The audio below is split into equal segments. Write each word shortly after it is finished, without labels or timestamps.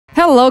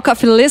Hello,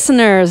 coffee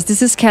listeners.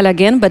 This is Kelly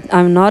again, but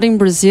I'm not in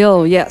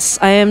Brazil. Yes,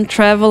 I am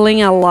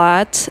traveling a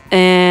lot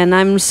and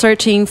I'm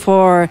searching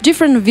for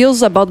different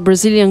views about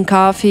Brazilian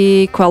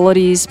coffee,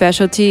 quality,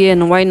 specialty,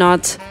 and why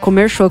not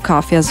commercial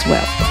coffee as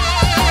well.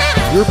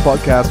 Your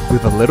podcast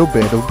with a little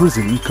bit of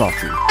Brazilian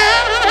coffee.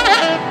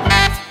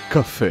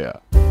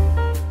 COFFEA.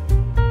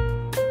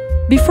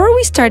 Before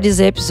we start this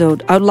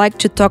episode, I would like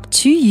to talk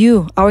to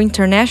you, our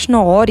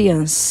international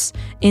audience,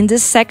 in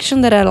this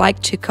section that I like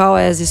to call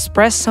as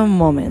Espresso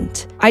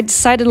Moment. I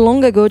decided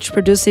long ago to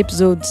produce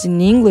episodes in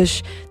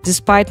English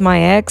despite my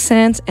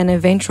accent and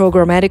eventual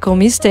grammatical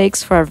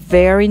mistakes for a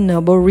very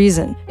noble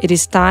reason. It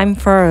is time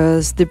for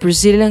us, the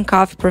Brazilian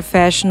coffee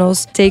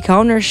professionals, take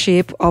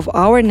ownership of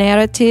our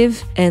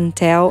narrative and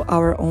tell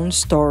our own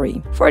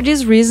story. For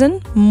this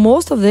reason,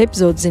 most of the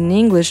episodes in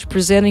English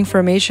present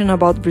information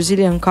about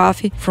Brazilian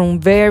coffee from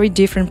very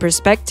different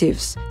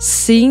perspectives,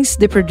 since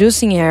the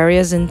producing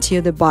areas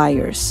until the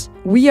buyers.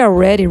 We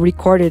already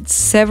recorded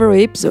several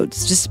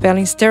episodes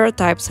dispelling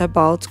stereotypes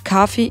about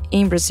coffee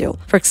in Brazil.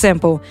 For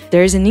example,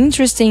 there is an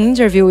interesting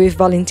interview with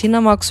Valentina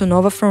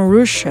Moxonova from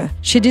Russia.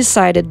 She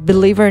decided,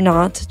 believe it or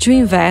not, to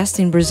invest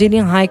in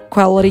Brazilian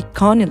high-quality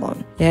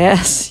conilon.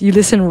 Yes, you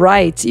listen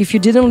right. If you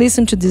didn't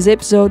listen to this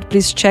episode,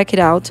 please check it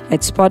out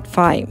at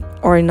Spotify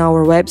or in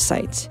our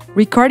website.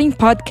 Recording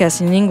podcasts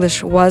in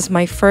English was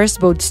my first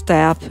bold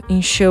step in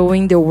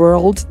showing the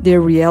world the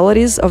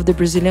realities of the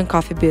Brazilian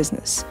coffee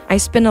business. I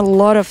spent a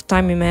lot of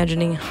time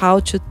imagining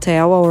how to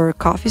tell our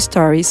coffee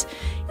stories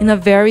in a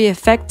very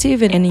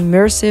effective and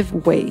immersive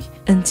way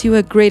until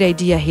a great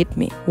idea hit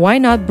me. Why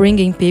not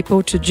bringing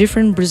people to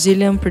different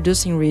Brazilian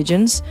producing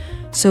regions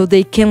so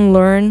they can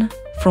learn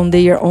from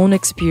their own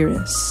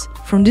experience?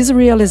 From this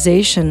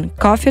realization,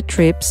 COFFEA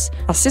Trips,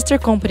 a sister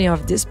company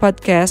of this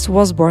podcast,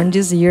 was born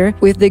this year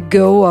with the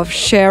goal of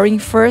sharing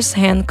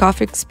first-hand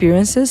coffee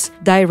experiences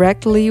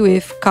directly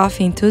with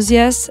coffee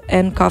enthusiasts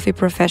and coffee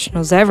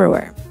professionals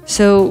everywhere.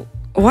 So,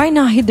 why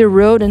not hit the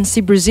road and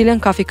see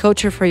Brazilian coffee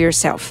culture for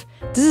yourself?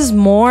 This is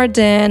more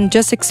than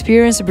just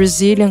experience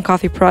Brazilian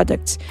coffee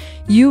products.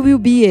 You will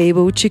be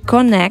able to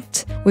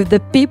connect with the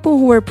people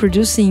who are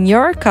producing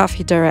your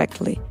coffee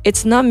directly.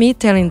 It's not me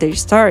telling their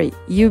story,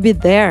 you'll be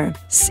there.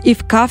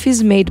 If coffee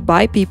is made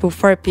by people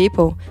for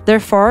people,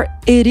 therefore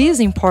it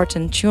is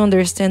important to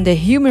understand the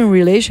human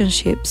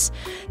relationships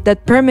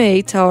that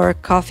permeate our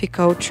coffee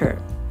culture.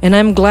 And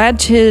I'm glad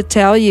to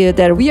tell you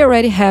that we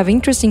already have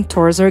interesting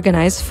tours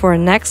organized for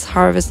next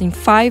harvest in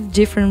 5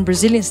 different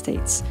Brazilian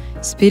states: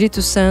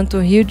 Espírito Santo,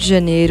 Rio de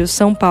Janeiro,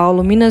 São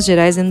Paulo, Minas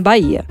Gerais, and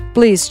Bahia.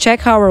 Please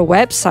check our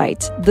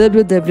website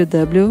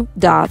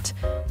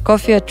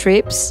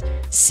www.coffeatrips,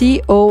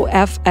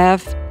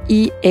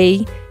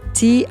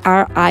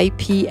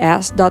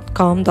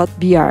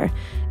 coffeatrips.com.br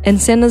and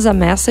send us a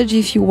message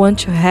if you want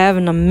to have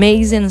an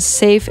amazing and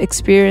safe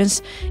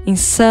experience in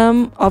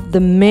some of the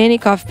many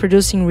coffee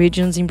producing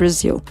regions in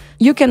Brazil.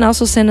 You can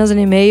also send us an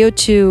email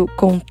to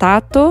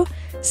contato,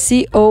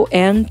 contato,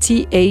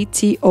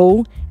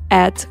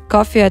 at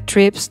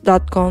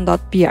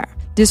coffeatrips.com.br.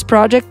 This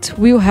project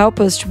will help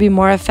us to be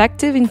more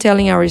effective in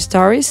telling our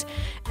stories,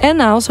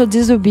 and also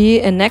this will be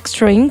an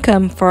extra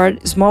income for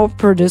small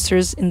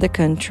producers in the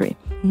country.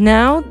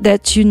 Now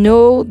that you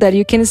know that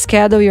you can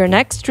schedule your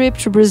next trip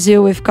to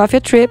Brazil with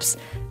COFFEA Trips,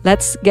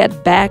 let's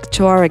get back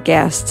to our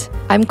guest.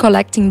 I'm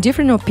collecting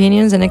different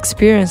opinions and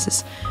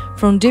experiences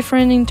from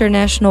different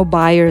international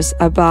buyers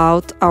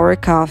about our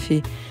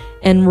coffee,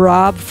 and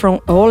Rob from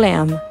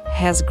OLAM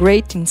has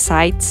great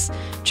insights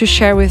to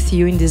share with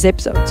you in this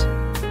episode.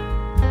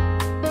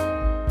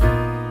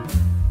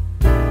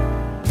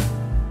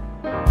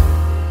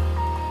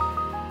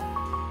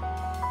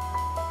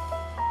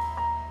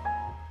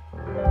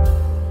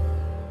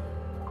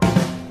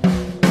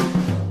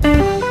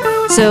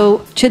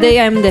 So today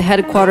I'm the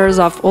headquarters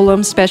of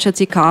OLAM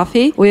Specialty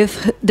Coffee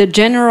with the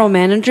general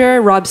manager,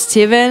 Rob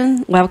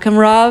Steven. Welcome,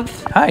 Rob.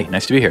 Hi,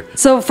 nice to be here.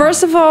 So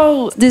first of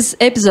all, this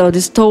episode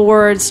is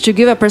towards to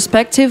give a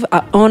perspective,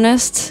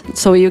 honest,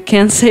 so you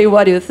can say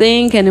what you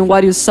think and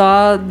what you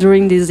saw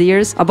during these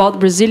years about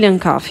Brazilian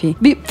coffee.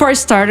 For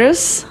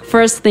starters,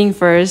 first thing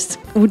first,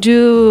 would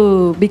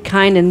you be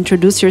kind and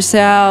introduce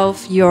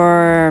yourself,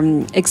 your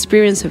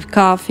experience with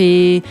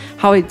coffee,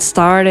 how it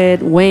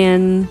started,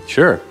 when?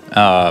 Sure.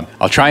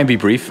 I'll try and be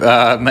brief.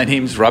 My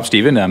name's Rob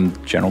Steven. I'm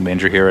general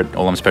manager here at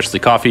OLAM Specialty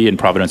Coffee in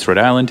Providence, Rhode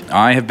Island.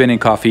 I have been in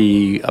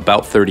coffee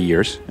about 30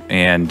 years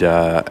and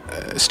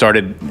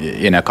started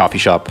in a coffee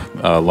shop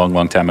a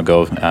long time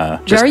ago.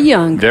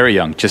 Very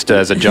young, just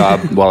as a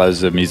job while I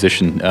was a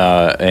musician.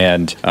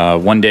 And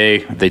one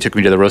day they took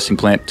me to the roasting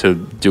plant to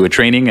do a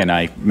training, and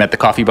I met the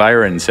coffee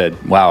buyer and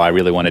said, wow, I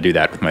really want to do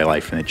that with my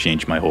life. And it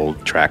changed my whole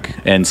track.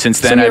 And since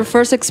then, your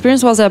first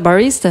experience was a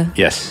barista?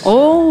 Yes.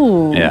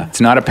 Oh. Yeah.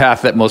 It's not a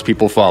path that most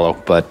people follow,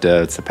 but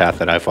it's the path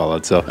that I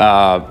followed. So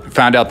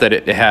found out that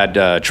it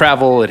had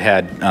travel, it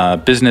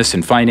had business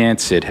and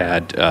finance, it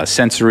had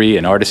sensory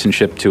and artistry.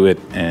 citizenship to it,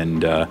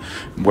 and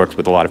worked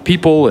with a lot of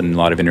people and a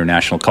lot of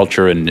international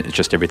culture, and it's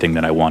just everything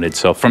that I wanted.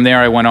 So from there,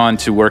 I went on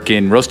to work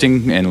in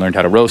roasting and learned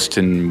how to roast,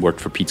 and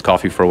worked for Pete's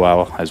Coffee for a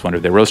while as one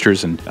of their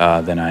roasters. And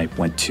then I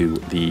went to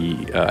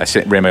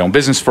ran my own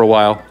business for a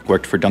while,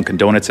 worked for Dunkin'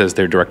 Donuts as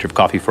their director of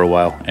coffee for a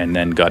while, and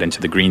then got into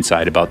the green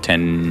side about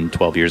 10,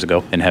 12 years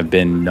ago, and have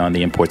been on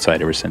the import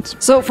side ever since.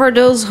 So for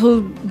those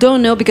who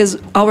don't know, because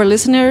our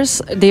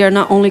listeners, they are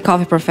not only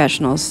coffee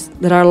professionals,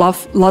 there are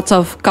lots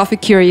of coffee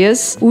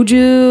curious. Would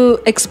you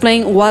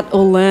explain what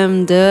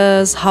OLAM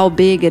does, how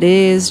big it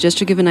is, just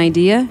to give an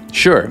idea?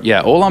 Sure.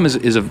 Yeah, OLAM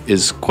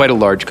is quite a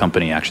large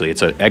company, actually.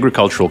 It's an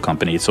agricultural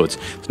company, so it's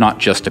not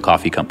just a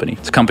coffee company.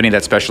 It's a company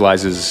that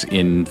specializes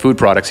in food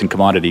products and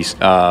commodities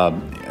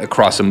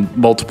across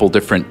multiple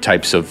different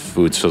types of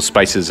foods, so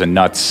spices and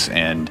nuts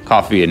and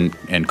coffee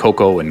and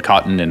cocoa and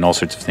cotton and all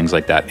sorts of things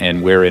like that.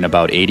 And we're in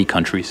about 80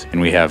 countries,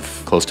 and we have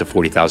close to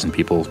 40,000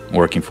 people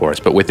working for us.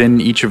 But within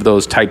each of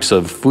those types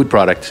of food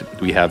product,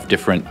 we have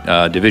different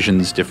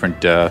divisions,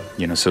 different,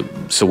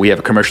 so we have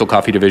a commercial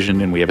coffee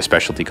division, and we have a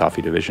specialty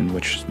coffee division,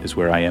 which is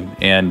where I am.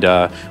 And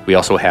we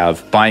also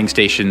have buying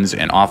stations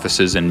and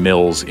offices and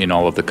mills in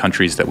all of the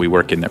countries that we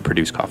work in that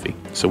produce coffee.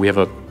 So we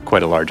have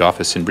quite a large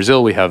office in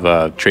Brazil. We have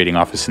a trading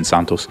office in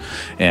Santos,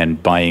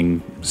 and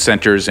buying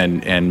centers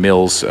and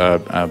mills,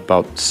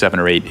 about 7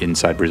 or 8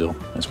 inside Brazil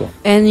as well.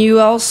 And you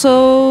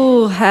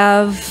also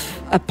have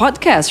a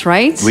podcast,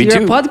 right?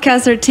 You're a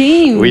podcaster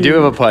team. We do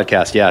have a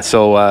podcast, yeah.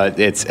 So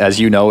it's, as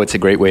you know, it's a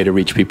great way to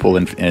reach people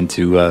and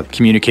to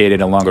communicate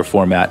in a longer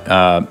format.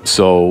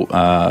 So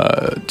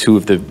two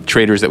of the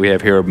traders that we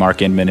have here,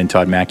 Mark Inman and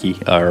Todd Mackey,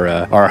 are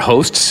our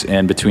hosts,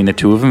 and between the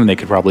two of them, they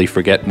could probably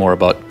forget more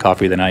about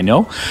coffee than I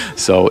know.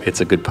 So it's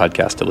a good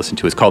podcast to listen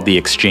to. It's called The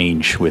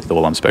Exchange with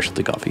OLAM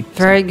Specialty Coffee.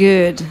 Very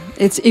good.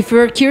 If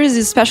you're curious,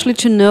 especially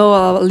to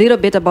know a little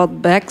bit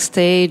about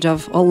backstage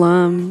of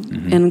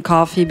OLAM and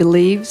coffee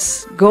beliefs,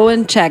 go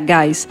and check,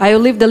 guys. I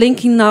will leave the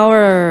link in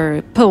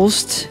our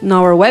post, in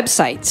our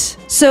website.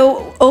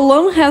 So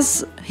OLAM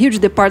has huge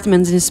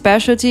departments in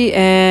specialty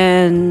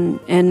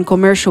and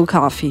commercial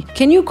coffee.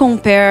 Can you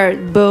compare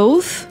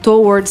both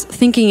towards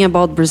thinking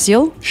about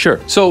Brazil? Sure.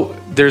 So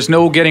there's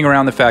no getting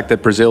around the fact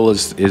that Brazil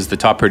is the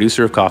top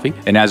producer of coffee,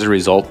 and as a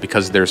result,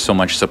 because there's so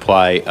much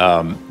supply,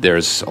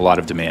 there's a lot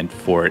of demand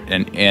for it.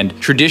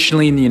 And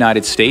traditionally in the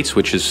United States,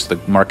 which is the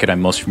market I'm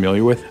most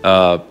familiar with,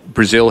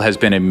 Brazil has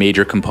been a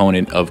major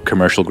component of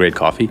commercial grade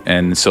coffee,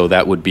 and so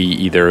that would be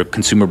either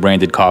consumer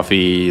branded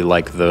coffee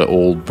like the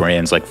old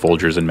brands like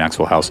Folgers and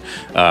Maxwell House,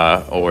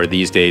 or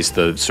these days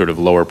the sort of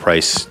lower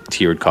price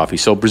tiered coffee.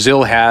 So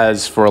Brazil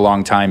has for a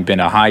long time been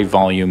a high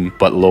volume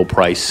but low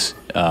price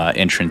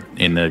entrant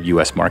in the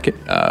U.S. market.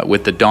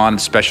 With the dawn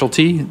of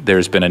specialty,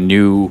 there's been a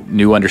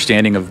new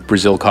understanding of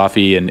Brazil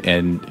coffee,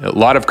 and a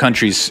lot of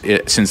countries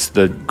since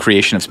the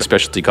creation of the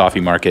specialty coffee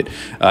market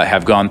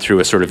have gone through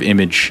a sort of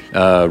image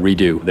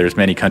redo. There's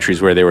many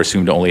countries where they were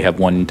assumed to only have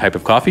one type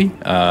of coffee,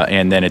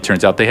 and then it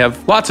turns out they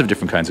have lots of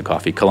different kinds of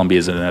coffee. Colombia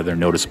is another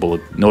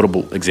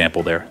notable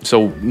example there.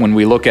 So when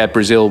we look at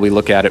Brazil, we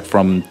look at it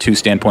from two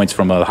standpoints: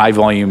 from a high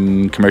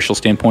volume commercial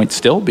standpoint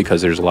still,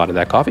 because there's a lot of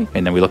that coffee,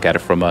 and then we look at it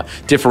from a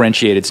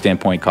differentiated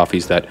standpoint,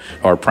 coffees that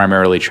are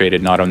primarily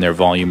traded not on their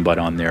volume but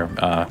on their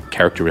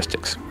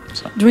characteristics.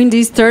 So. During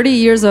these 30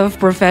 years of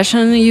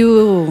profession,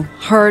 you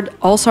heard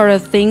all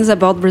sorts of things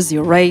about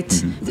Brazil, right?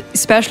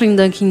 Especially in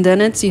Dunkin'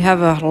 Donuts, you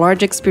have a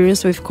large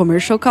experience with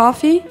commercial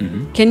coffee.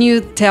 Can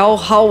you tell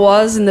how it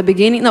was in the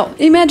beginning? No,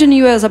 imagine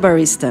you as a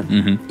barista.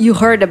 You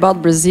heard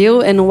about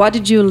Brazil, and what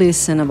did you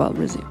listen about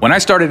Brazil? When I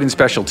started in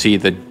specialty,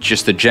 the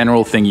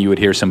general thing you would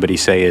hear somebody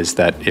say is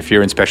that if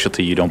you're in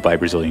specialty, you don't buy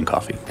Brazilian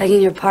coffee.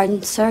 Begging your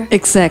pardon, sir?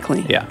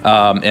 Exactly. Yeah.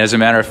 As a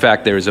matter of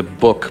fact, there is a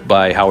book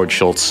by Howard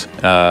Schultz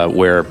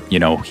where,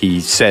 he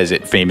says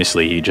it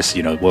famously. He just,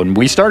 when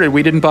we started,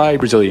 we didn't buy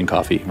Brazilian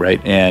coffee, right?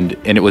 And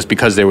it was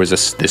because there was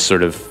this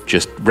sort of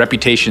just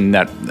reputation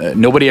that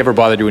nobody ever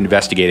bothered to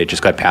investigate. It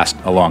just got passed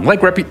along,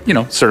 like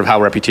sort of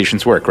how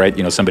reputations work,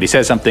 right? Somebody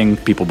says something,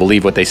 people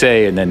believe what they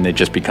say, and then it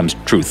just becomes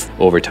truth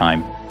over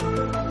time.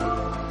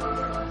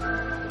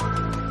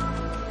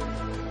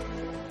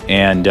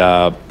 And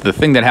the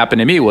thing that happened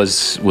to me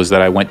was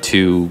that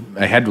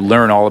I had to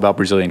learn all about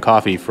Brazilian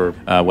coffee for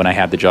when I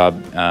had the job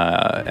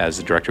as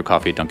the director of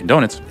coffee at Dunkin'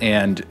 Donuts.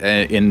 And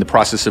in the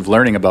process of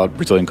learning about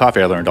Brazilian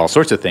coffee, I learned all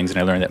sorts of things, and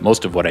I learned that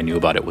most of what I knew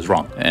about it was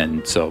wrong.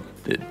 And so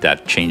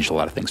that changed a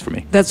lot of things for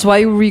me. That's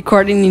why we're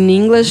recording in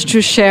English,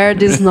 to share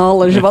this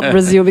knowledge about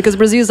Brazil, because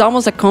Brazil is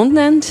almost a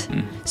continent.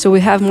 So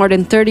we have more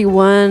than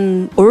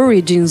 31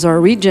 origins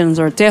or regions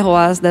or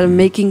terroirs that are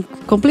making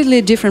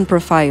completely different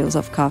profiles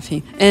of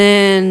coffee.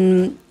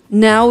 And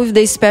now with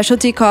the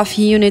specialty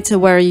coffee unit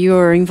where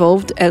you're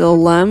involved at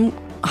OLAM,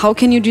 how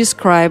can you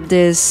describe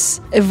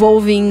this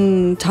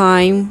evolving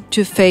time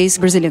to face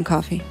Brazilian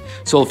coffee?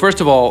 So first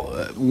of all,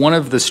 one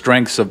of the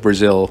strengths of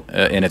Brazil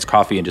in its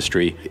coffee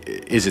industry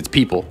is its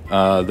people.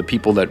 The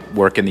people that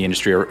work in the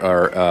industry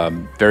are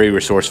very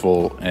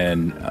resourceful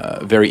and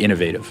very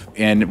innovative.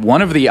 And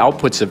one of the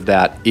outputs of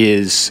that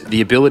is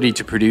the ability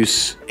to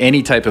produce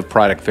any type of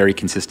product very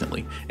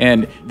consistently.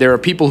 And there are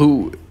people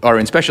who are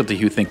in specialty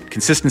who think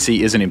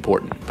consistency isn't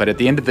important. But at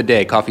the end of the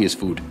day, coffee is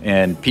food.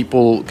 And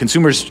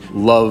consumers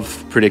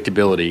love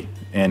predictability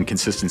and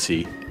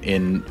consistency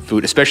in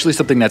food, especially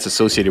something that's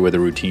associated with a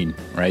routine,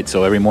 right?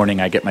 So every morning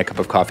I get my cup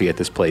of coffee at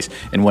this place,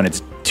 and when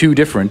it's too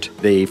different,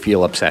 they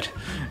feel upset,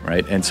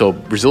 right? And so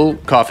Brazil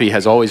coffee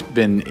has always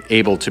been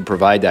able to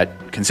provide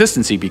that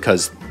consistency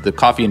because the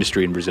coffee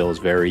industry in Brazil is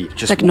very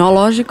just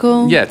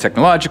technological. Yeah,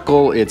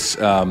 technological. It's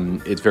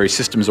very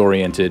systems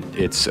oriented.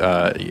 It's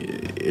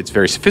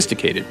very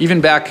sophisticated. Even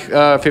back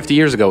 50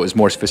 years ago, it was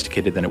more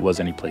sophisticated than it was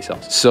anyplace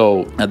else.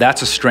 So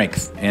that's a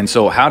strength. And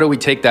so how do we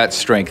take that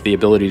strength, the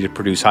ability to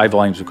produce high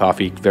volumes of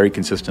coffee very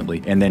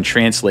consistently, and then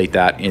translate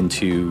that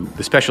into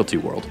the specialty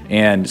world?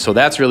 And so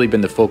that's really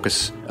been the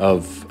focus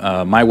of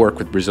my work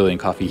with Brazilian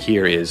coffee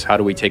here is how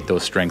do we take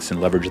those strengths and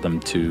leverage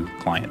them to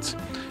clients?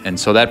 And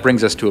so that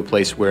brings us to a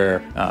place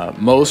where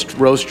most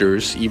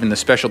roasters, even the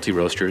specialty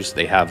roasters,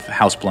 they have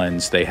house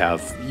blends.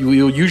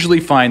 You'll usually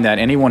find that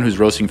anyone who's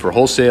roasting for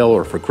wholesale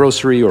or for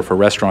grocery or for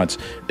restaurants,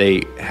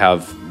 they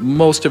have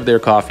most of their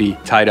coffee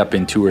tied up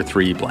in 2 or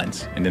 3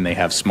 blends. And then they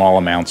have small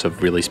amounts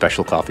of really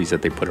special coffees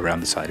that they put around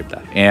the side of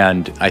that.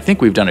 And I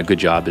think we've done a good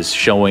job is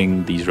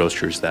showing these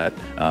roasters that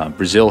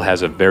Brazil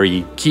has a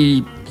very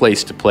key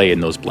place to play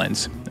in those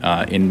blends.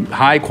 In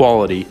high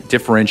quality,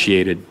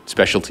 differentiated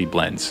specialty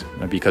blends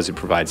because it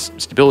provides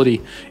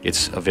stability,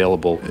 it's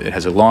available, it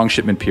has a long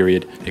shipment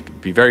period, it can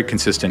be very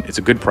consistent, it's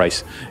a good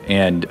price,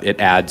 and it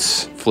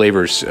adds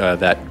flavors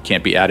that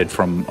can't be added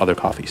from other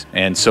coffees.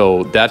 And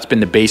so that's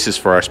been the basis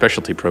for our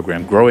specialty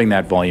program, growing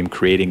that volume,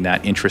 creating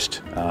that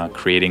interest,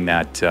 creating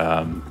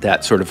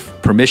that sort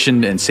of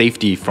permission and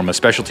safety from a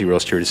specialty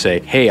roaster to say,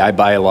 hey, I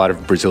buy a lot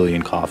of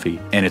Brazilian coffee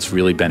and it's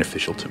really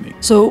beneficial to me.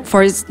 So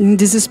for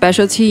this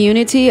specialty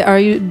unity, are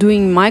you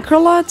doing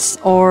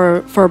microlots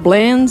or for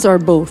blends or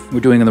both? We're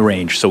doing in the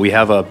range. So we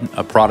have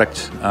a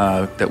product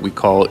that we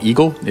call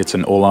Eagle. It's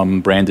an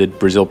OLAM branded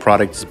Brazil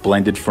product. It's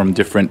blended from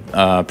different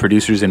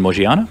producers in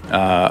Mogiana,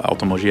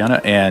 Alta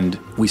Mogiana, and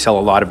we sell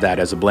a lot of that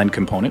as a blend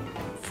component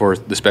for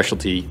the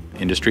specialty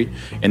industry.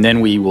 And then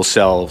we will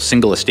sell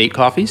single estate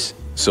coffees.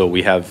 So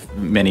we have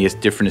many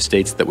different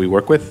estates that we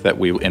work with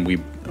and we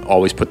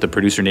always put the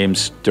producer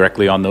names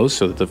directly on those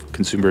so that the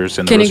consumers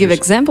and the roasters. Can you give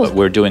examples?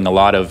 We're doing a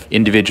lot of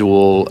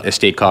individual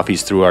estate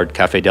coffees through our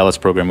Café Delis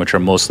program, which are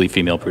mostly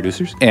female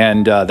producers.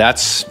 And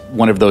that's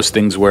one of those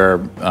things where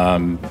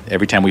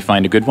every time we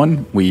find a good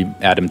one, we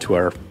add them to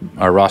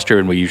our roster,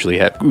 and we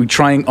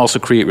try and also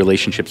create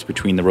relationships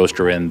between the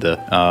roaster and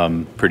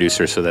the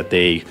producer so that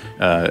they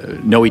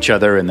know each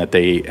other and that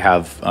they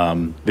have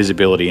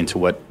visibility into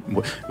what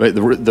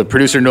the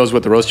producer knows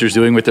what the roaster is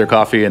doing with their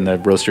coffee, and the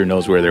roaster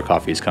knows where their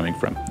coffee is coming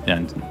from.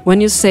 And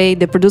when you say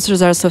the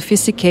producers are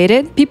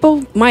sophisticated,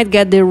 people might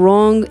get the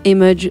wrong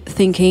image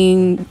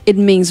thinking it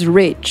means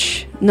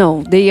rich.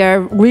 No, they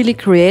are really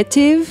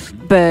creative,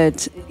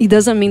 but it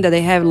doesn't mean that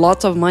they have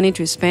lots of money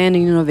to spend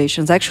in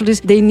innovations. Actually,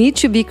 they need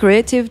to be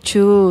creative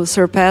to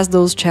surpass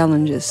those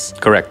challenges.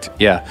 Correct.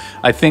 Yeah.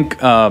 I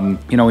think,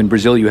 in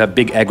Brazil, you have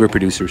big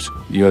agri-producers.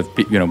 You have,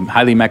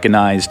 highly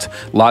mechanized,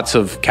 lots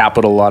of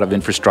capital, a lot of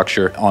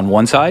infrastructure on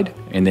one side.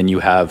 And then you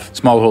have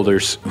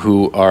smallholders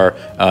who are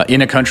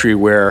in a country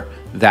where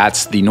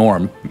that's the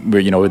norm,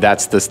 where,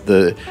 that's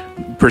the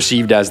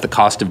perceived as the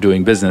cost of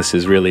doing business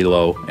is really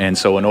low. And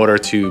so in order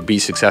to be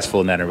successful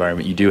in that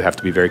environment, you do have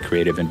to be very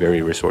creative and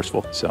very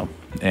resourceful. So,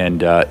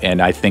 and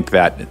I think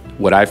that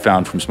what I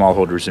found from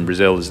smallholders in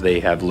Brazil is they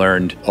have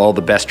learned all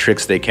the best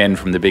tricks they can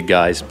from the big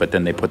guys, but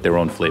then they put their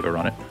own flavor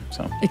on it.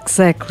 So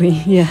exactly,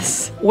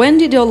 yes. When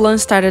did OLAM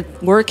started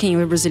working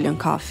with Brazilian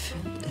coffee?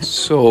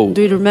 So,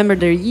 do you remember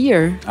the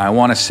year? I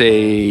want to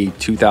say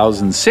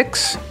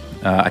 2006.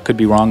 I could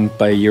be wrong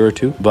by a year or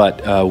two,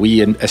 but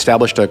we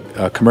established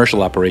a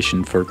commercial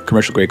operation for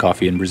commercial grade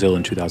coffee in Brazil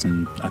in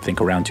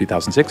around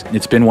 2006.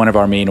 It's been one of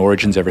our main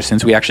origins ever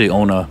since. We actually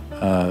own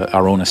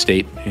our own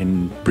estate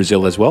in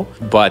Brazil as well,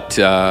 but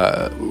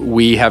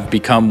we have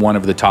become one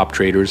of the top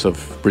traders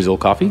of Brazil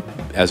coffee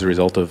as a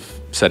result of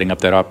setting up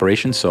that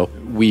operation. So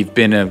we've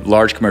been a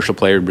large commercial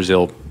player in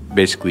Brazil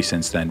basically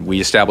since then.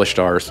 We established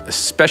our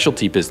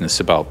specialty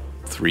business about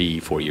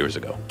 3-4 years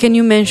ago. Can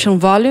you mention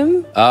volume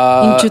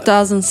in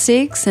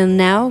 2006 and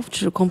now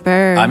to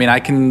compare? I mean, I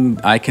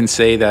can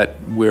say that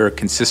we're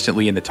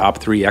consistently in the top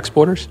 3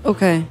 exporters.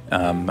 Okay.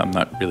 I'm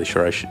not really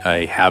sure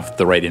I have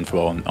the right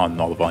info on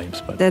all the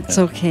volumes, but that's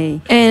okay.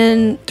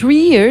 And 3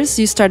 years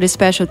you started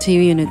specialty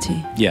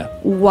unity. Yeah.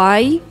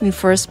 Why in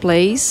first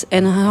place,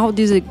 and how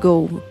did it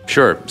go?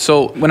 Sure.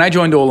 So when I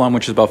joined OLAM,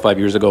 which was about 5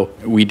 years ago,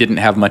 we didn't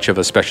have much of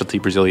a specialty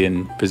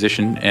Brazilian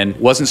position, and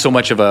wasn't so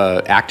much of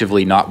a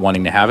actively not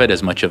wanting to have it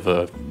as much of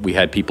a we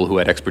had people who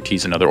had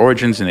expertise in other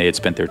origins, and they had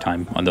spent their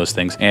time on those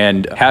things.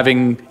 And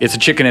it's a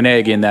chicken and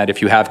egg in that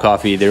if you have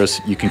coffee,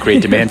 you can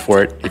create demand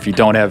for it. If you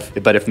don't have,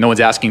 but if no one's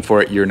asking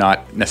for it, you're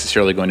not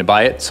necessarily going to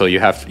buy it. So you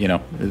have,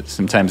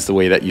 sometimes the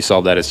way that you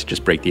solve that is to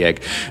just break the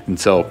egg. And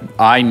so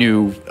I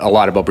knew a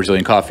lot about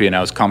Brazilian coffee, and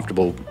I was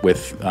comfortable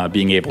with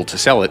being able to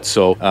sell it.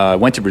 So I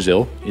went to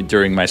Brazil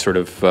during my sort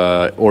of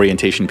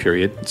orientation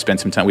period, spent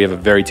some time. We have a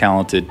very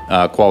talented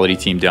quality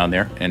team down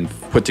there, and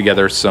put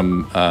together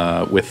some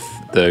with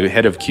the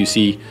head of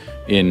QC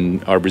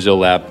in our Brazil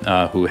lab,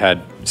 who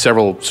had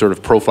several sort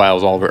of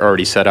profiles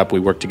already set up. We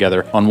worked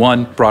together on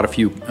one, brought a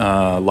few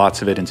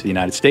lots of it into the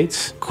United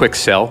States, quick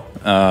sell,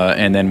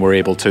 and then we're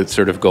able to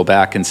sort of go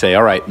back and say,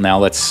 all right, now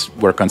let's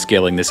work on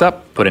scaling this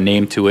up, put a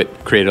name to it,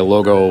 create a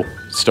logo,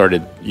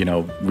 started,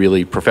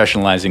 really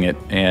professionalizing it,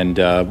 and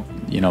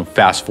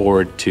fast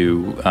forward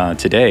to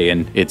today,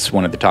 and it's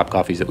one of the top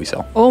coffees that we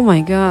sell. Oh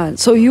my God.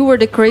 So you were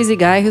the crazy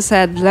guy who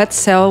said, let's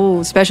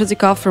sell specialty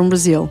coffee from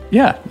Brazil.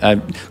 Yeah.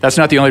 That's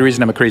not the only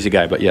reason I'm a crazy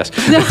guy, but yes.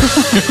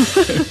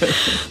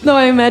 No,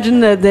 I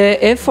imagine that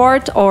the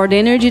effort or the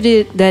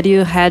energy that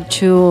you had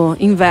to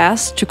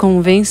invest to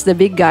convince the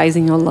big guys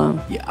in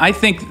OLAM. Yeah, I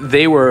think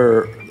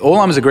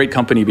OLAM is a great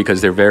company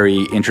because they're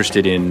very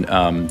interested in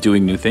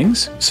doing new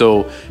things.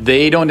 So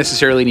they don't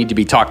necessarily need to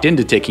be talked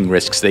into taking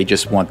risks. They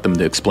just want them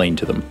to explain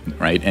to them,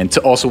 right? And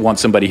to also want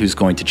somebody who's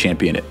going to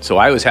champion it. So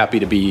I was happy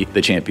to be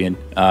the champion,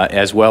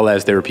 as well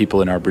as there were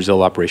people in our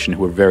Brazil operation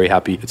who were very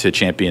happy to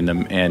champion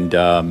them. And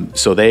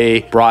so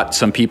they brought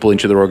some people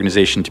into their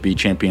organization to be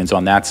champions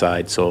on that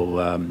side. So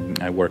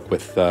I work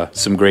with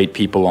some great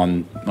people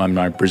on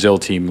my Brazil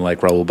team, like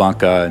Raul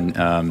Banca and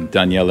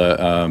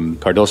Daniela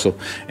Cardoso.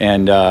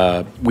 And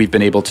we've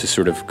been able to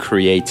sort of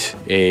create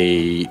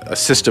a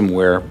system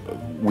where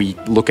we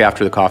look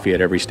after the coffee at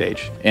every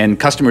stage. And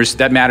customers,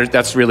 that matters.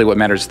 That's really what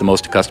matters the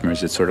most to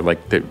customers. It's sort of like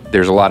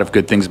there's a lot of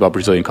good things about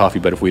Brazilian coffee,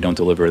 but if we don't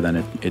deliver,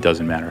 then it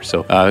doesn't matter.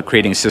 So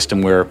creating a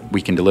system where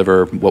we can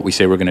deliver what we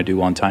say we're going to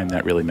do on time,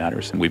 that really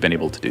matters. And we've been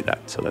able to do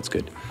that. So that's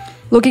good.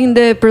 Looking at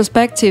the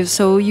perspective,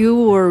 so you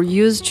were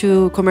used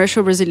to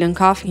commercial Brazilian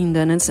coffee in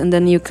Donuts, and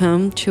then you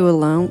come to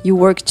OLAM. You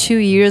work 2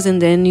 years, and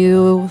then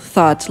you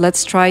thought,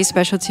 let's try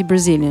specialty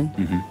Brazilian.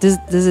 Mm-hmm.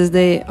 This is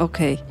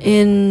okay.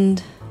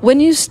 And when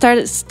you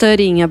started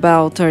studying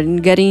about or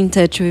getting in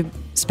touch with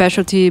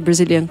specialty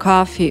Brazilian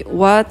coffee,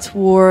 what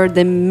were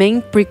the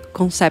main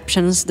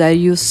preconceptions that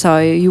you saw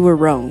you were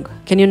wrong?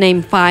 Can you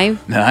name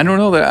 5? No, I don't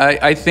know.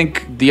 I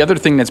think the other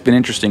thing that's been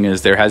interesting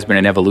is there has been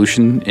an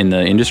evolution in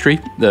the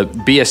industry. The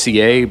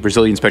BSCA,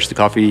 Brazilian Specialty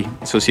Coffee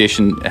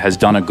Association, has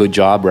done a good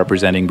job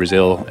representing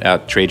Brazil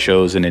at trade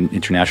shows and in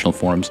international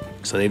forums.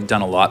 So they've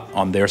done a lot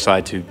on their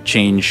side to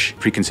change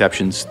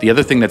preconceptions. The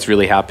other thing that's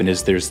really happened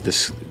is there's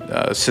this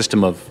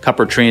system of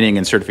cupper training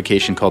and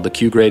certification called the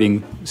Q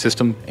grading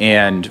system.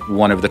 And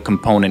one of the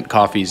component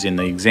coffees in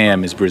the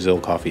exam is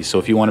Brazil coffee. So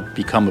if you want to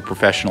become a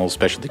professional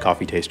specialty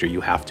coffee taster, you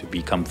have to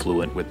become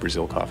fluent with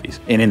Brazil coffees.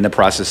 And in the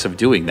process of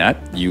doing that,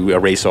 you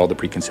erase all the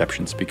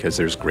preconceptions because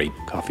there's great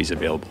coffees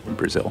available in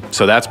Brazil.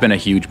 So that's been a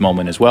huge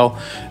moment as well.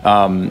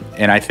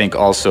 And I think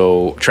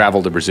also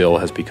travel to Brazil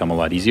has become a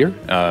lot easier.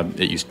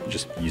 It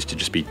used to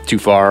just be too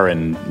far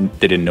and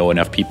they didn't know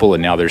enough people.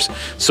 And now there's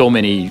so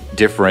many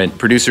different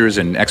producers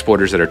and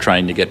exporters that are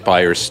trying to get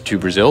buyers to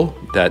Brazil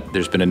that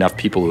there's been enough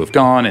people who have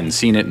gone and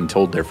seen it and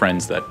told their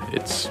friends that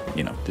it's,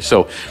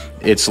 so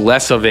it's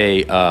less of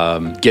a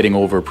getting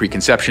over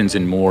preconceptions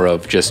and more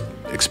of just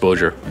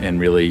exposure. And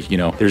really,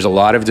 there's a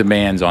lot of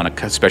demands on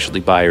a specialty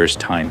buyer's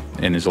time,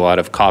 and there's a lot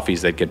of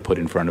coffees that get put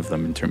in front of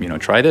them in terms,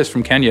 try this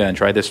from Kenya and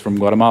try this from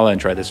Guatemala and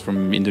try this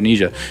from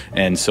Indonesia.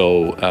 And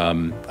so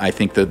I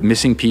think the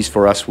missing piece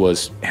for us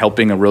was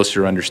helping a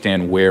roaster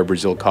understand where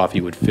Brazil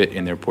coffee would fit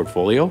in their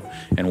portfolio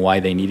and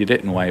why they needed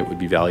it and why it would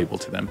be valuable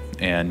to them.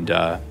 And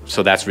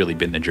so that's really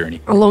been the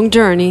journey. A long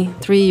journey,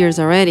 3 years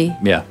already.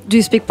 Yeah. Do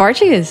you speak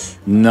Portuguese?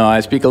 No,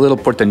 I speak a little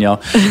Portuñol.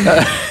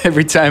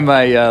 Every time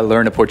I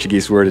learn a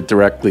Portuguese word, it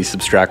directly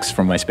subtracts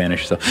from my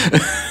Spanish. So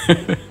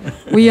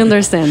we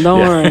understand. Don't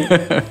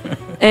worry.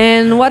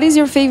 And what is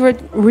your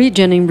favorite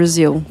region in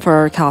Brazil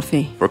for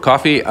coffee? For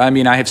coffee,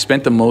 I have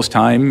spent the most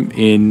time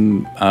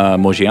in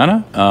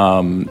Mogiana.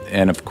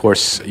 And of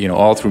course,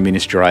 all through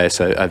Minas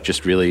Gerais, I've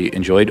just really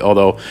enjoyed.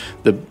 Although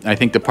I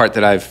think the part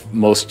that I've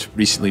most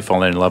recently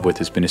fallen in love with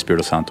has been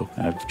Espírito Santo.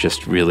 I've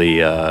just really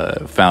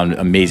found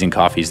amazing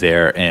coffees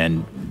there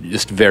and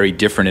just very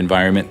different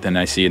environment than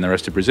I see in the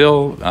rest of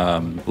Brazil.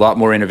 A lot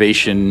more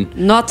innovation.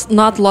 Not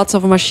lots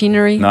of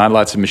machinery. Not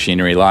lots of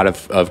machinery. A lot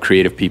of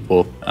creative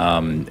people,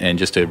 and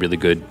just a really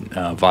good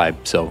vibe.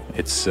 So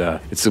it's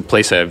a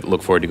place I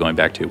look forward to going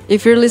back to.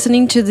 If you're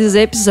listening to this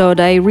episode,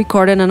 I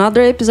recorded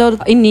another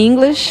episode in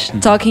English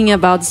talking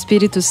about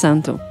Espírito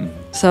Santo.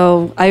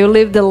 So I will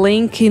leave the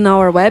link in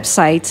our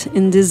website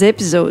in this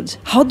episode.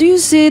 How do you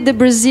see the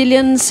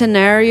Brazilian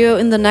scenario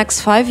in the next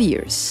 5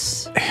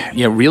 years?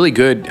 Yeah, really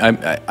good.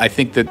 I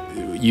think that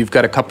you've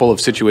got a couple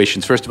of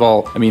situations. First of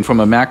all, I mean, from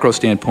a macro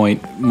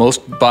standpoint, most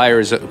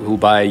buyers who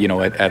buy,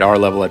 at our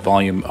level at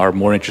volume are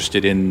more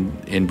interested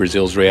in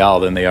Brazil's real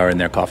than they are in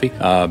their coffee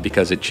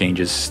because it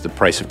changes the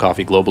price of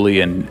coffee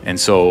globally. And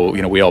so,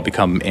 we all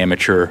become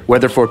amateur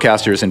weather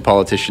forecasters and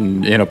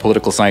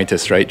political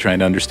scientists, right? Trying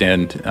to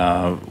understand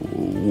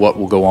what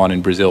will go on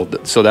in Brazil.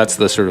 So that's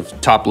the sort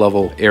of top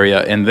level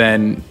area. And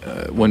then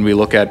when we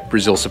look at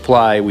Brazil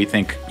supply, we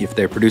think if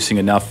they're producing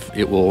enough,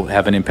 it will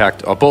have an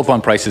impact both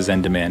on prices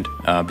and demand.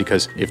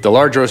 Because if the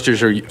large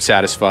roasters are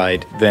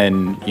satisfied,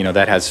 then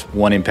that has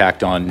one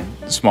impact on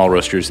small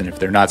roasters, and if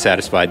they're not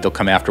satisfied, they'll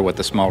come after what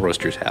the small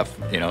roasters have.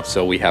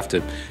 So we have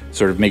to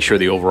sort of make sure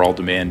the overall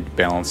demand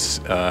balance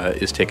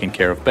is taken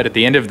care of. But at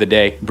the end of the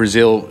day,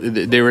 Brazil,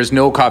 there is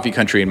no coffee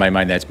country in my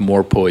mind that's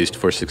more poised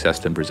for success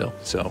than Brazil.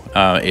 So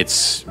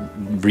it's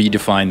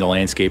redefined the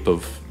landscape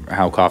of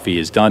how coffee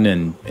is done,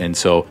 and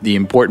so the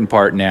important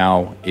part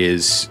now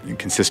is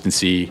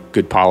consistency,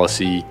 good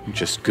policy,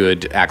 just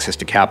good access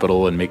to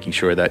capital, and making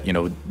sure that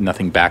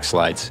nothing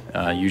backslide.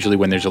 Usually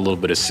when there's a little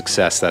bit of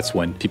success, that's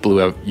when people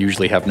who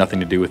usually have nothing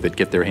to do with it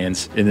get their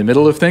hands in the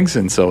middle of things.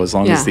 And so as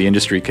long as the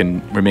industry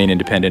can remain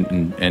independent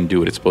and do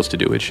what it's supposed to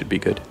do, it should be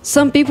good.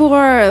 Some people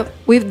are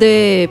with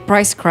the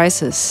price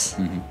crisis.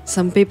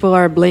 Some people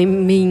are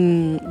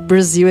blaming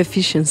Brazil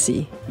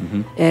efficiency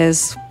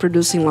as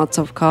producing lots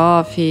of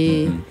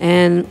coffee.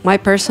 And my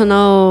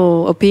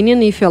personal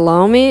opinion, if you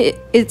allow me,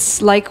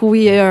 it's like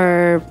we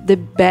are the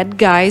bad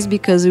guys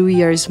because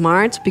we are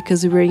smart,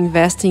 because we were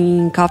investing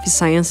in coffee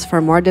science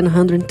for more than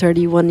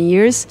 131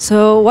 years.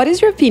 So what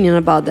is your opinion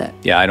about that?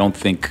 Yeah, I don't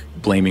think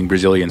blaming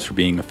Brazilians for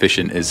being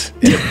efficient is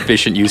an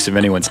efficient use of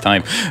anyone's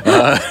time.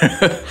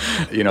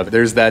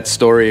 There's that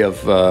story of,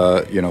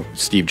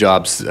 Steve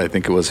Jobs, I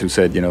think it was, who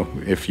said,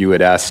 if you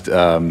had asked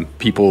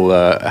people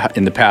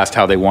in the past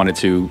how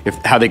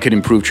they could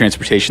improve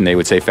transportation, they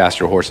would say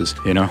faster horses,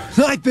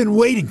 I've been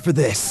waiting for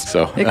this.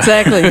 So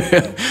exactly.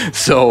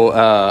 So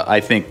I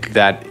think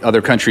that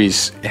other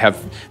countries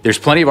there's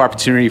plenty of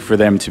opportunity for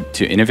them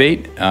to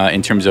innovate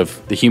in terms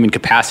of the human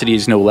capacity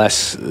is no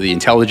less, the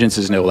intelligence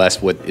is no less.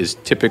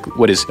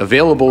 What is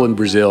available in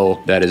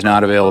Brazil that is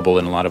not available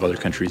in a lot of other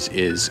countries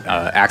is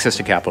access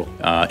to capital,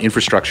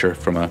 infrastructure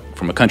from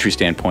a country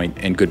standpoint,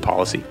 and good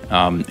policy.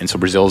 And so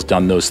Brazil's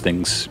done those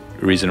things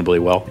reasonably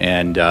well,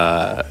 and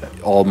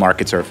all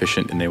markets are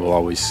efficient, and they will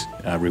always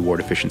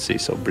reward efficiency.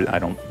 So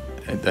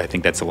I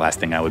think that's the last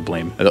thing I would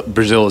blame.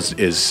 Brazil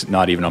is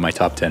not even on my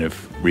top 10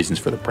 of reasons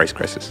for the price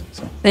crisis.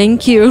 So.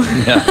 Thank you.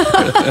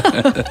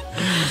 Yeah.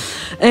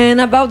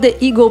 And about the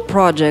Eagle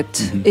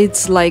project,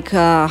 it's like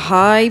a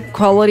high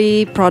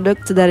quality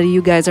product that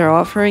you guys are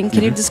offering.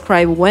 Can you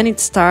describe when it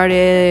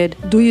started?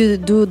 Do you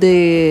do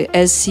the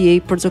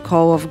SCA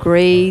protocol of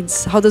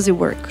grades? How does it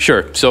work?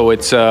 Sure. So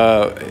it's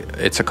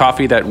a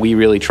coffee that we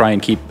really try and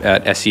keep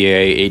at SCA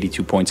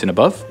 82 points and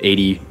above,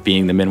 80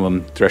 being the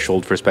minimum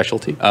threshold for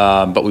specialty.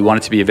 But we want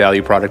it to be a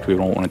value product. We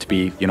don't want it to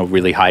be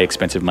really high,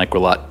 expensive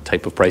microlot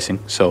type of pricing.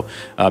 So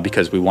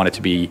because we want it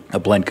to be a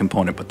blend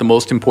component. But the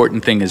most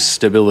important thing is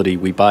stability.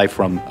 We buy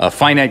from a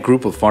finite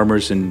group of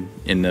farmers in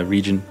the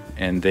region,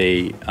 and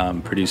they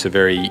produce a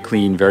very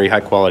clean, very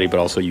high quality, but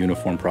also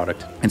uniform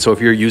product. And so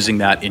if you're using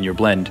that in your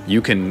blend,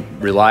 you can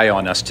rely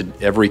on us to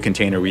every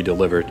container we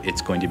deliver,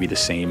 it's going to be the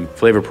same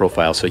flavor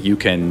profile. So you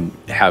can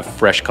have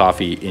fresh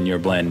coffee in your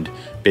blend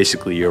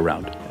basically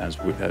year-round,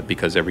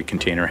 because every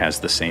container has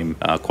the same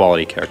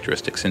quality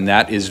characteristics. And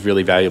that is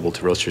really valuable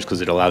to roasters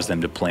because it allows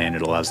them to plan,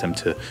 it allows them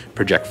to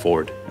project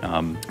forward.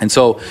 And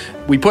so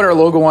we put our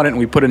logo on it and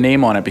we put a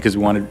name on it because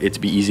we wanted it to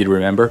be easy to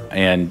remember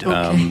and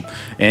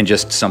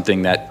just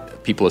something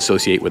that people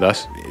associate with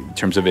us in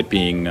terms of it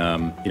being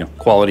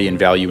quality and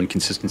value and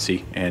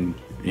consistency. And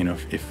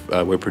if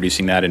we're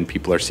producing that and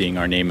people are seeing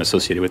our name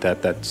associated with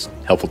that, that's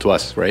helpful to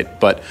us, right?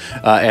 But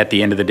at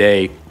the end of the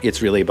day,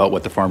 it's really about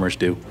what the farmers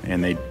do,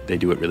 and they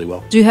do it really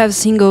well. Do you have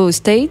single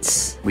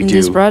estates in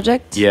this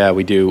project? Yeah,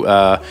 we do.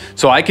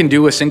 So I can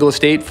do a single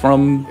estate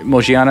from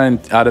Mogiana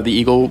and out of the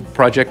Eagle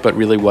project, but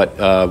really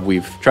what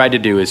we've tried to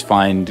do is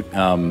find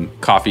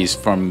coffees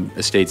from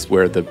estates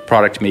where the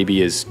product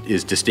maybe is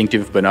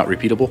distinctive but not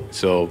repeatable.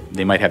 So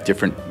they might have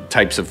different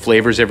types of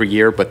flavors every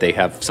year, but they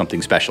have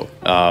something special.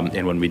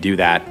 And when we do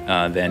that,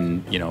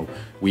 then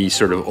we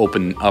sort of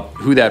open up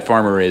who that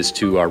farmer is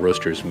to our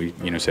roasters. We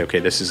say, okay,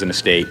 this is an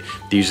estate.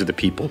 These are the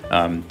people.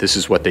 This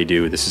is what they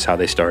do. This is how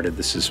they started.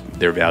 This is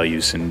their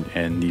values,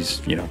 and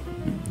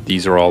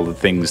these are all the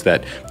things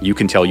that you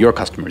can tell your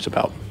customers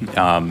about.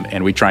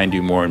 And we try and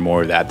do more and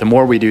more of that. The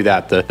more we do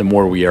that, the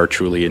more we are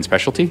truly in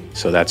specialty.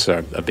 So that's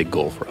a big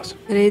goal for us.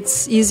 And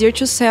it's easier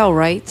to sell,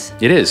 right?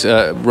 It is.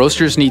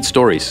 Roasters need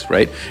stories,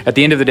 right? At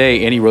the end of the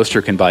day, any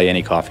roaster can buy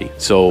any coffee.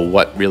 So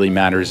what really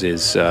matters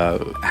is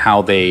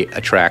how they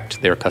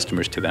attract their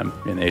customers to them.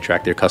 And they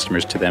attract their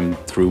customers to them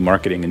through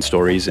marketing and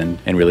stories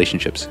and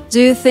relationships. Do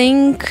you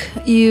think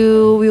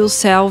you will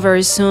sell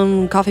very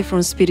soon coffee from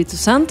Espírito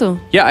Santo?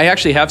 Yeah, I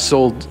actually have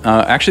sold.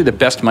 Actually, the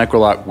best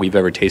microlot we've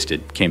ever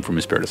tasted came from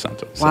Espírito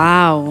Santo. So,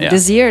 wow. Yeah.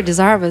 This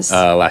harvest?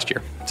 Last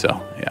year. So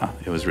yeah,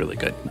 it was really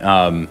good.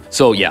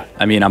 So yeah,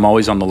 I mean, I'm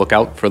always on the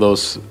lookout for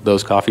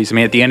those coffees. I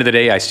mean, at the end of the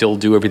day, I still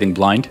do everything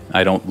blind.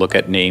 I don't look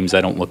at names.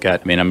 I don't look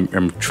at. I mean,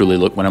 I'm truly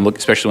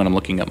especially when I'm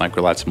looking at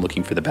microlots, I'm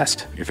looking for the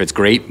best. If it's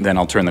great, then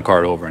I'll turn the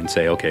card over and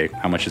say, okay,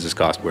 how much does this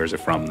cost? Where is it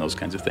from? Those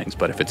kinds of things.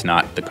 But if it's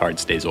not, the card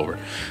stays over.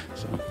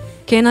 So.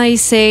 Can I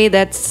say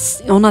that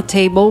on a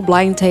table,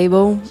 blind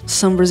table,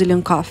 some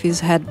Brazilian coffees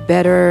had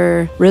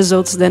better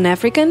results than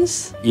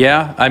Africans?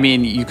 Yeah, I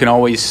mean, you're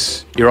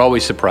always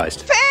surprised.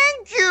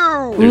 Thank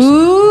you!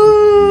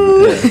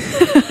 Ooh!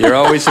 You're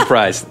always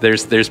surprised.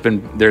 There's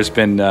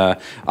been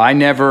I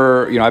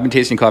never, I've been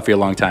tasting coffee a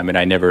long time, and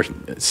I never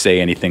say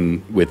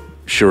anything with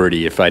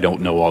surety if I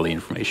don't know all the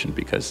information,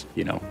 because,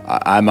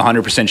 I'm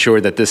 100%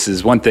 sure that this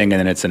is one thing and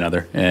then it's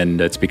another,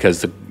 and it's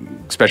because the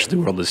specialty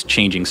world is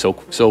changing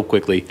so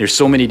quickly. There's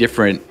so many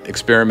different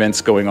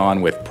experiments going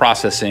on with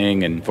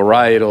processing and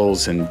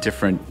varietals and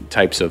different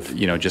types of,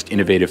 just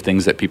innovative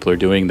things that people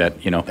are doing that,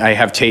 I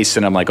have tastes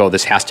and I'm like, oh,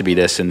 this has to be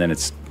this. And then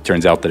it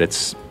turns out that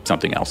it's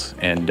something else,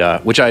 and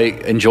which I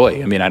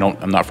enjoy. I mean,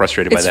 I'm not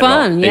frustrated by that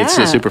fun, at all. yeah.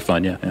 It's super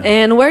fun, yeah.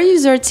 And where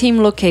is your team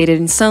located?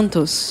 In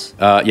Santos?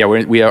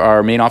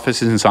 Our main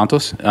office is in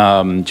Santos,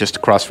 just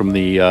across from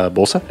the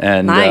Bolsa.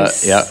 And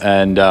nice.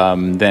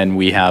 Then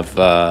we have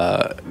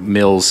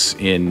mills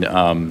in.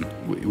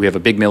 We have a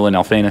big mill in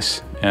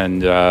Alfenas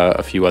and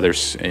a few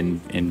others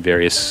in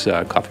various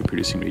coffee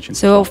producing regions.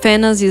 So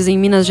Alfenas is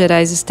in Minas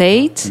Gerais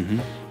state. Mm-hmm.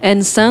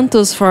 And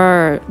Santos,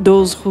 for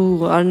those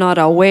who are not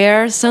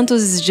aware,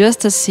 Santos is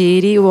just a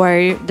city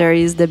where there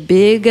is the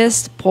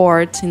biggest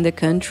port in the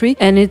country,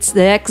 and it's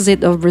the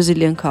exit of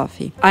Brazilian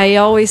coffee. I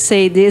always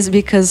say this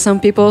because some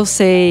people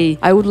say,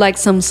 I would like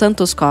some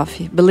Santos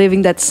coffee,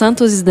 believing that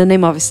Santos is the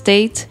name of a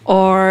state,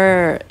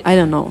 or I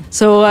don't know.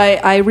 So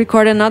I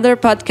record another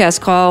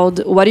podcast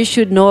called What You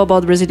Should Know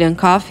About Brazilian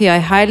Coffee. I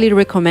highly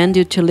recommend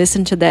you to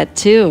listen to that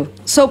too.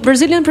 So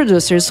Brazilian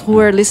producers who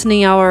are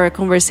listening our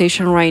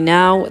conversation right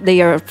now,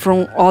 they are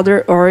from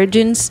other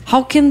origins.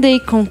 How can they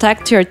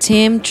contact your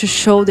team to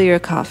show their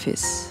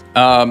coffees?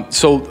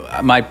 So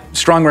my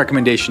strong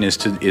recommendation is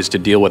to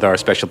deal with our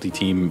specialty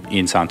team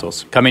in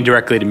Santos. Coming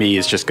directly to me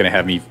is just going to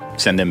have me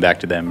send them back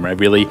to them. Right?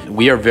 Really,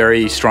 we are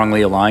very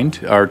strongly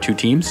aligned, our two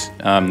teams.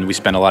 We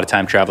spend a lot of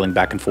time traveling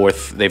back and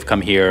forth. They've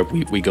come here,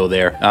 we go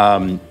there.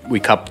 We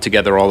cup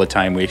together all the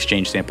time. We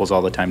exchange samples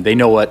all the time. They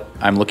know what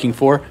I'm looking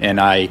for, and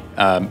I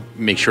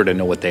make sure to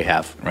know what they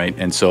have. Right,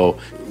 and so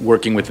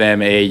working with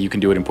them, A, you can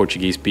do it in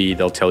Portuguese. B,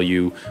 they'll tell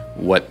you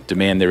what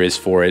demand there is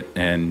for it,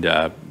 and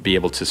be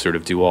able to sort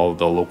of do all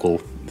the local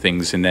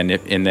things. And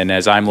then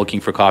as I'm looking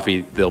for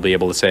coffee, they'll be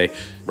able to say,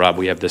 Rob,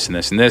 we have this and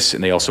this and this.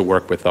 And they also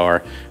work with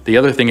the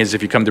other thing is,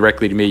 if you come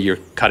directly to me, you're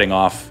cutting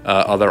off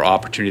other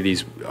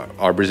opportunities.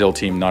 Our Brazil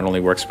team not only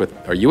works with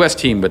our US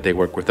team, but they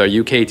work with our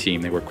UK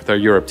team. They work with our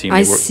Europe team.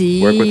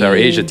 They work with our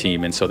Asia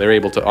team. And so they're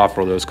able to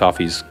offer those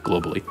coffees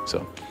globally.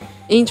 So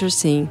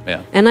interesting.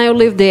 Yeah. And I will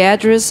leave the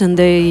address and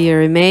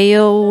their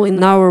email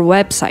in our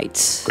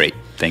website. Great.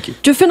 Thank you.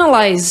 To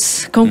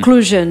finalize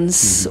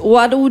conclusions,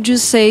 what would you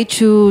say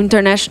to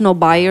international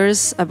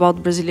buyers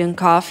about Brazilian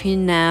coffee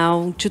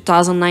now,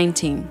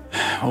 2019?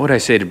 What would I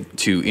say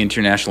to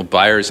international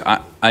buyers?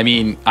 I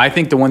mean, I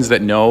think the ones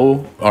that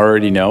know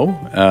already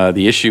know.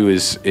 The issue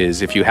is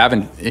if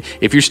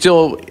you're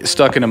still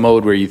stuck in a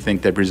mode where you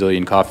think that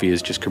Brazilian coffee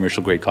is just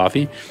commercial grade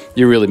coffee,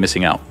 you're really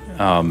missing out.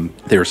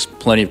 There's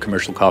plenty of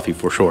commercial coffee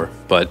for sure,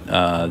 but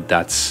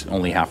that's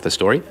only half the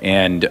story.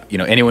 And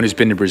anyone who's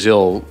been to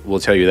Brazil will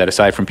tell you that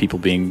aside from people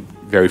being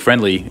very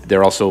friendly,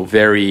 they're also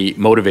very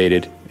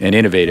motivated and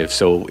innovative.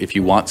 So if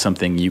you want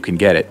something, you can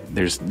get it.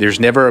 There's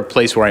never a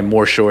place where I'm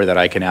more sure that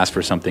I can ask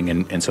for something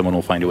and someone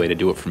will find a way to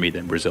do it for me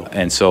than Brazil.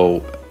 And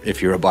so if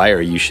you're a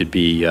buyer, you should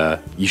be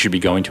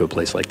going to a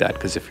place like that,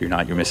 because if you're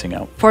not, you're missing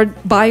out. For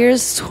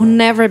buyers who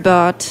never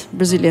bought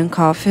Brazilian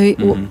coffee,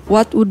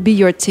 what would be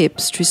your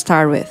tips to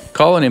start with?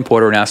 Call an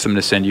importer and ask them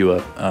to send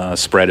you a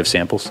spread of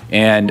samples.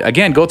 And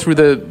again, go through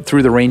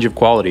the range of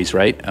qualities,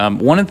 right?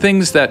 One of the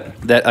things that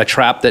a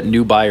trap that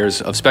new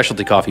buyers of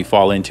specialty coffee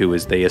fall into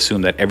is they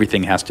assume that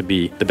everything has to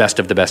be the best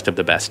of the best of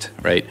the best,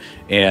 right?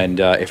 And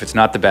if it's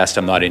not the best,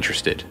 I'm not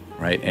interested,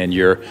 right? And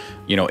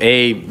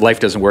A, life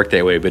doesn't work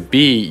that way, but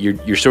B,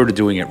 you're sort of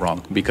doing it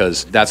wrong,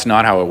 because that's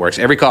not how it works.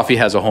 Every coffee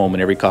has a home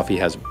and every coffee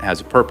has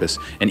a purpose.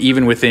 And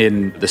even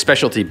within the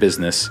specialty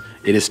business,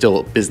 it is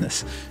still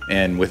business.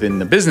 And within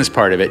the business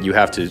part of it, you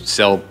have to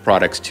sell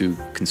products to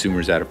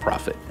consumers at a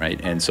profit, right?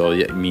 And so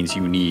it means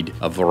you need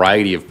a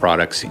variety of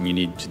products and you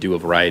need to do a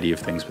variety of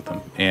things with them.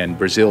 And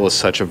Brazil is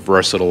such a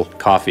versatile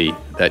coffee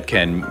that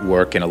can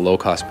work in a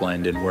low-cost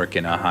blend and work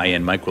in a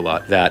high-end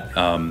microlot that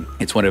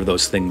it's one of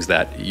those things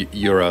that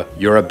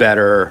you're a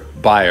better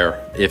buyer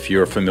if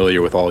you're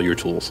familiar with all your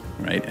tools,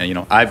 right?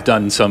 And I've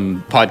done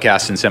some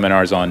podcasts and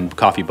seminars on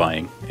coffee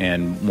buying,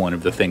 and one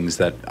of the things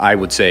that I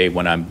would say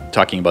when I'm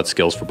talking about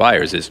skills for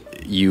buyers is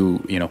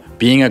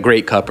being a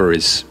great cupper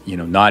is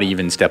not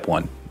even step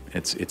one.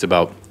 It's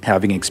about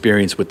having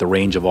experience with the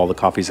range of all the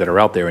coffees that are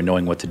out there and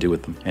knowing what to do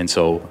with them. And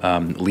so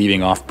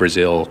leaving off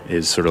Brazil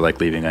is sort of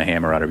like leaving a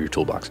hammer out of your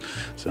toolbox.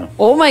 So.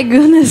 Oh my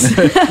goodness.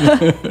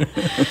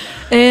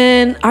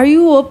 And are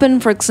you open,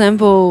 for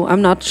example,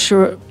 I'm not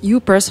sure, you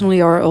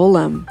personally or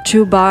OLAM,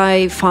 to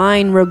buy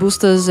fine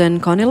Robustas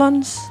and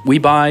Conilons? We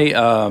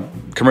buy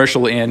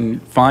commercial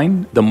and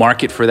fine. The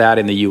market for that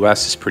in the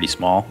U.S. is pretty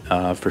small,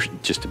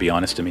 just to be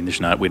honest. I mean,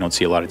 we don't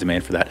see a lot of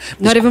demand for that.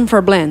 Not even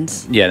for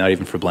blends? Yeah, not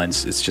even for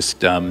blends. It's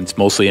just, it's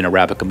mostly an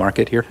Arabica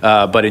market here.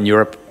 But in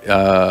Europe,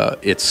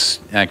 it's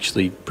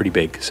actually pretty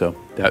big. So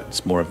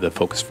that's more of the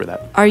focus for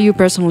that. Are you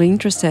personally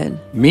interested?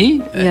 Me?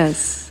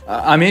 Yes.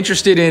 I'm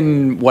interested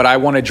in what I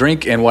want to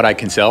drink and what I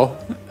can sell.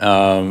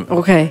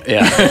 Okay.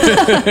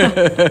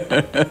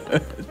 Yeah.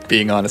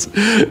 Being honest.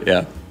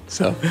 Yeah.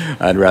 So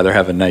I'd rather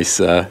have a nice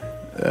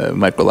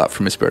microlot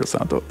from Espírito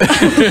Santo.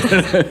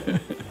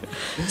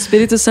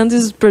 Espírito Santo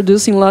is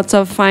producing lots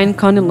of fine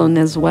Conilon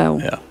as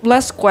well. Yeah.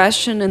 Last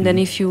question, and then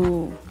if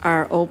you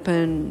are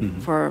open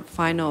for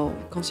final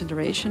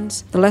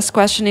considerations. The last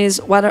question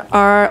is, what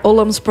are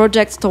OLAM's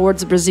projects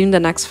towards Brazil in the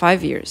next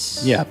 5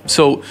 years? Yeah,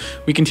 so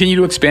we continue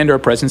to expand our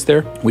presence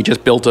there. We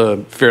just built a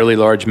fairly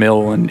large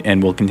mill,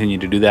 and we'll continue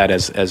to do that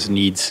as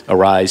needs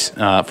arise.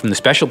 From the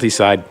specialty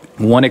side,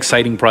 one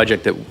exciting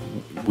project that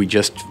we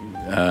just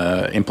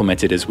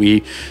implemented is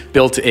we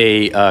built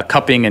a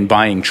cupping and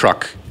buying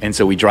truck. And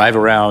so we drive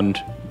around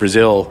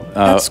Brazil.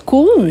 That's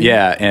cool.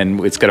 Yeah, and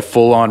it's got a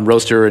full-on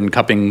roaster and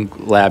cupping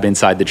lab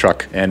inside the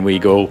truck. And we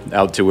go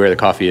out to where the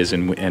coffee is,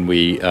 and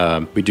we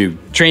do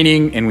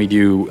training and we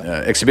do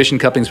exhibition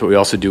cuppings, but we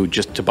also do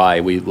just to buy.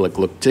 We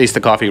look taste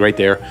the coffee right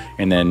there,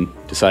 and then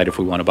decide if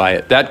we want to buy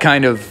it. That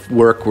kind of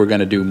work we're going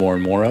to do more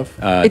and more of.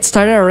 It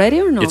started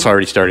already or no? It's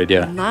already started,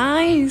 yeah.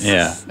 Nice.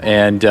 Yeah,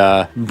 and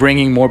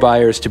bringing more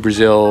buyers to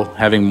Brazil,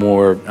 having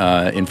more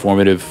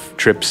informative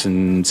trips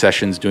and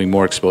sessions, doing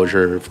more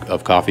exposure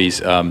of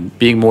coffees,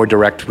 being more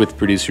direct with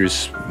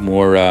producers,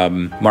 more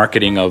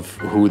marketing of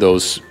who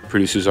those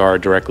producers are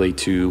directly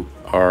to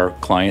our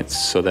clients,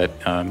 so that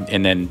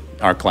and then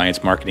our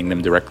clients marketing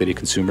them directly to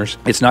consumers.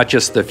 It's not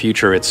just the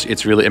future.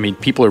 It's really, I mean,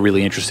 people are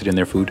really interested in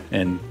their food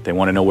and they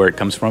want to know where it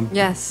comes from.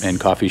 Yes.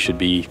 And coffee should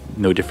be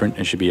no different.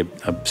 It should be a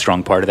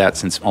strong part of that,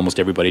 since almost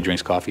everybody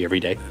drinks coffee every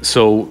day.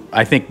 So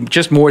I think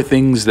just more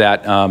things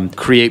that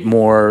create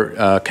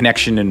more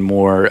connection and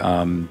more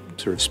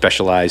sort of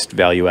specialized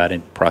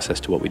value-added process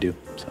to what we do.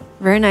 So.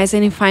 Very nice.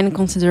 Any final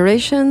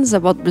considerations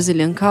about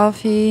Brazilian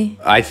coffee?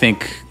 I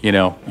think,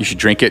 you should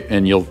drink it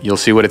and you'll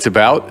see what it's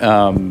about.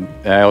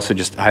 I also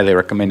just highly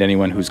recommend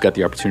anyone who's got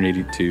the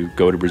opportunity to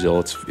go to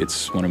Brazil.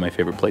 It's one of my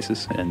favorite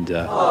places, and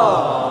nice.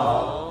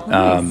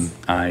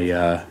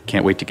 I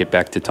can't wait to get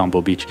back to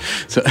Tombo Beach.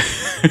 So.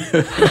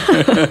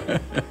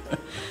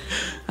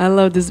 I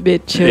love this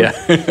bit too.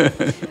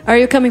 Yeah. Are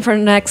you coming for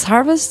the next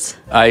harvest?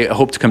 I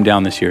hope to come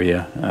down this year,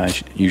 yeah. I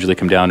usually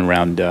come down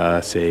around,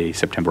 say,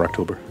 September,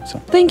 October. So.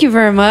 Thank you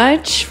very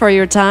much for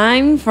your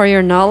time, for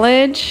your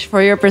knowledge,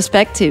 for your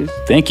perspective.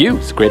 Thank you.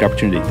 It's a great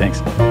opportunity.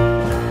 Thanks.